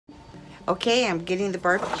Okay, I'm getting the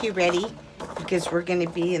barbecue ready because we're going to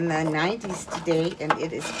be in the 90s today and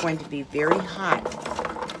it is going to be very hot.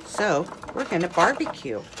 So we're going to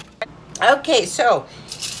barbecue. Okay, so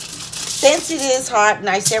since it is hot and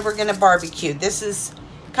I said we're going to barbecue, this is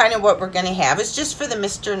kind of what we're going to have. It's just for the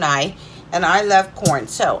Mr. and I love corn.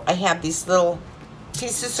 So I have these little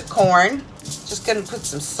pieces of corn. Just going to put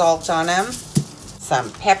some salt on them,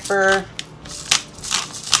 some pepper,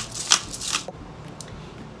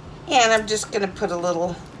 and I'm just going to put a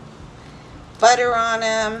little butter on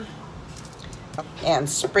them and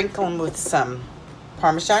sprinkle them with some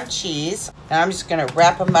Parmesan cheese. And I'm just going to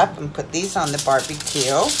wrap them up and put these on the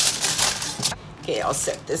barbecue. Okay, I'll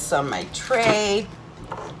set this on my tray.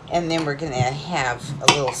 And then we're going to have a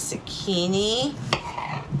little zucchini,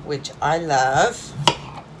 which I love.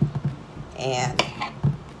 And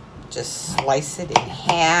just slice it in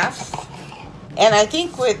half. And I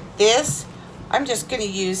think with this, I'm just going to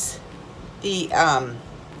use the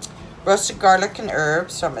roasted garlic and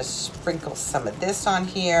herbs. So I'm going to sprinkle some of this on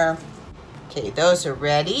here. Okay, those are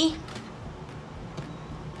ready.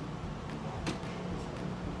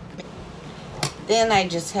 Then I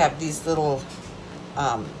just have these little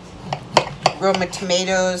Roma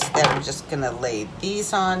tomatoes that I'm just going to lay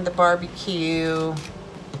these on the barbecue.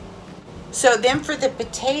 So then for the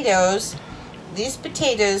potatoes, these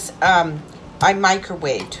potatoes I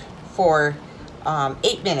microwaved for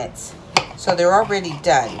 8 minutes. So they're already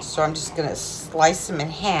done. So I'm just going to slice them in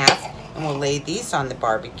half and we'll lay these on the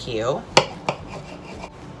barbecue.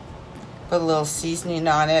 Put a little seasoning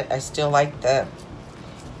on it. I still like the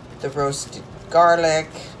roasted garlic.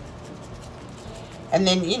 And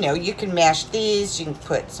then, you know, you can mash these. You can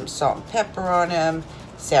put some salt and pepper on them,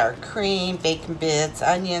 sour cream, bacon bits,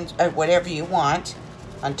 onions, whatever you want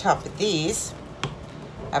on top of these.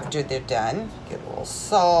 After they're done, get a little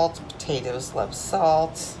salt. Potatoes love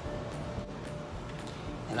salt.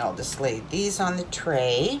 And I'll just lay these on the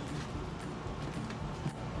tray.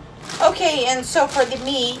 Okay, and so for the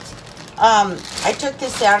meat, I took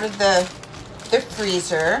this out of the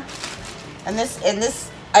freezer. And this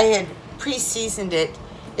I had pre-seasoned it.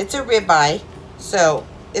 It's a ribeye, so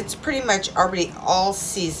it's pretty much already all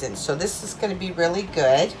seasoned. So this is going to be really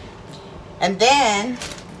good. And then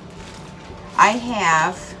I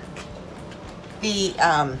have the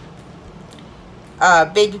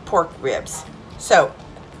baby pork ribs. So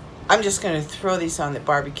I'm just going to throw these on the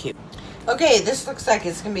barbecue. Okay, this looks like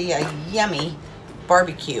it's going to be a yummy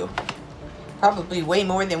barbecue. Probably way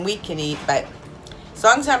more than we can eat, but as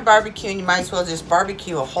long as I'm barbecuing, you might as well just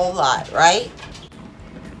barbecue a whole lot, right?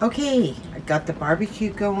 Okay, I got the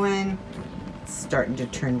barbecue going. It's starting to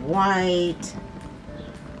turn white.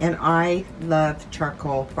 And I love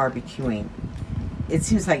charcoal barbecuing. It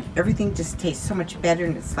seems like everything just tastes so much better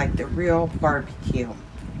and it's like the real barbecue.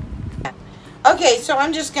 Okay, so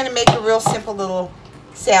I'm just going to make a real simple little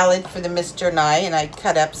salad for the Mr. and I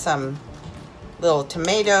cut up some little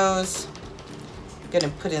tomatoes. Going to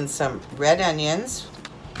put in some red onions.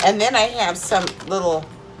 And then I have some little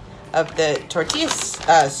of the tortilla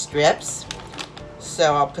strips.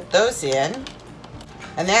 So I'll put those in.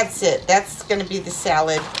 And that's it. That's going to be the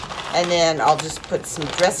salad. And then I'll just put some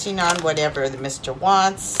dressing on, whatever the Mr.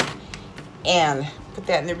 wants. And put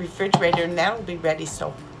that in the refrigerator and that'll be ready.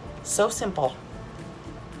 So simple.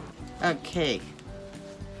 Okay.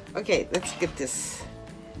 Okay, let's get this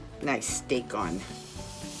nice steak on.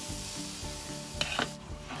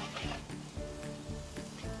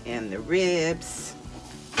 And the ribs.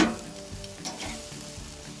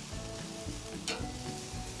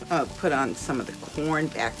 I'll put on some of the corn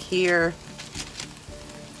back here.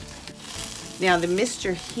 Now the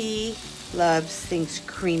Mr. he loves things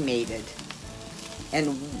cremated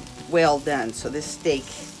and well done. So this steak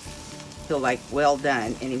he'll like well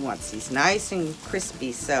done and he wants these nice and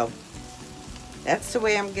crispy. So that's the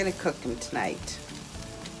way I'm gonna cook them tonight.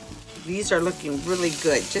 These are looking really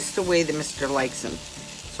good, just the way the Mr. likes them.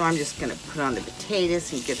 So I'm just going to put on the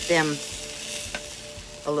potatoes and get them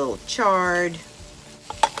a little charred.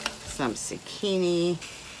 Some zucchini.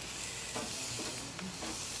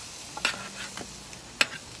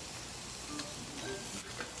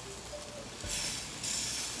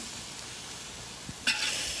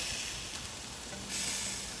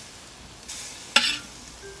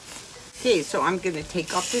 Okay, so I'm going to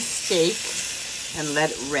take off this steak and let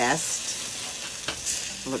it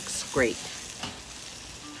rest. Looks great.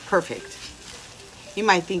 Perfect. You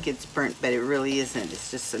might think it's burnt, but it really isn't.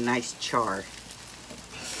 It's just a nice char.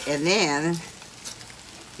 And then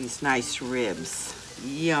these nice ribs.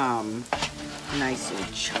 Yum. Nice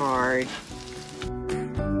and charred.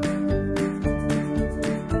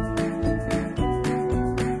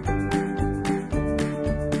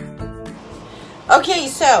 Okay,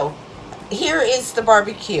 so here is the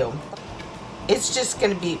barbecue. It's just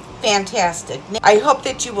going to be fantastic. I hope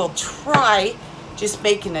that you will try just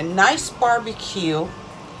making a nice barbecue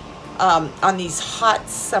on these hot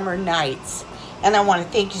summer nights. And I want to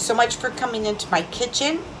thank you so much for coming into my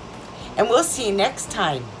kitchen. And we'll see you next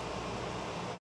time.